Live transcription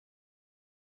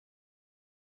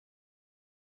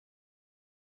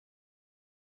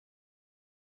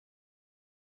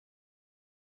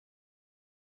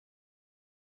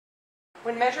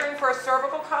When measuring for a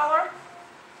cervical collar,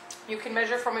 you can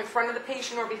measure from in front of the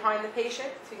patient or behind the patient.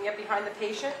 If you can get behind the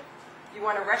patient, you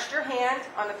want to rest your hand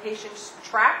on the patient's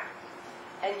trap,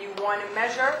 and you want to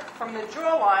measure from the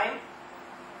jawline,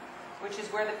 which is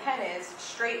where the pen is,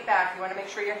 straight back. You want to make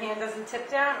sure your hand doesn't tip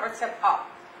down or tip up.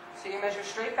 So you measure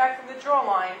straight back from the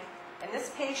jawline, and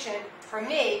this patient, for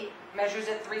me, measures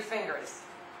at 3 fingers.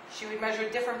 She would measure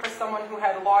different for someone who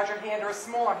had a larger hand or a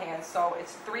smaller hand, so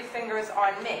it's 3 fingers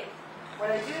on me.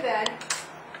 What I do then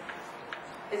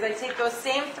is I take those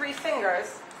same 3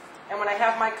 fingers, and when I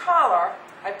have my collar,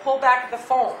 I pull back the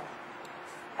foam,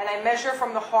 and I measure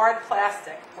from the hard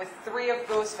plastic with 3 of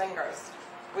those fingers,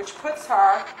 which puts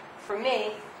her, for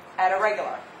me, at a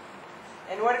regular.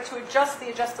 In order to adjust the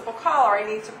adjustable collar, I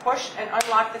need to push and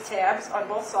unlock the tabs on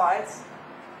both sides,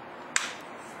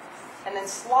 and then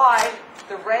slide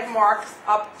the red marks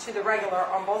up to the regular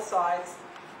on both sides,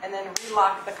 and then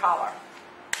relock the collar.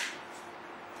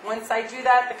 Once I do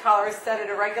that, the collar is set at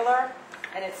a regular,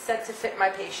 and it's set to fit my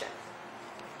patient.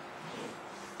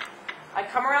 I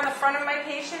come around the front of my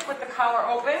patient with the collar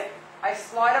open. I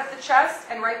slide up the chest,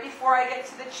 and right before I get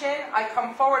to the chin, I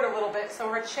come forward a little bit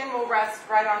so her chin will rest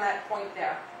right on that point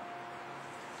there.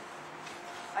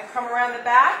 I come around the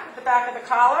back with the back of the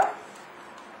collar.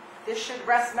 This should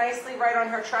rest nicely right on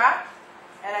her trap,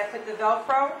 and I put the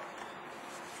Velcro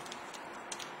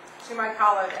to my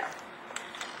collar there.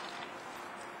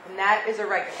 And that is a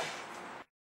regular.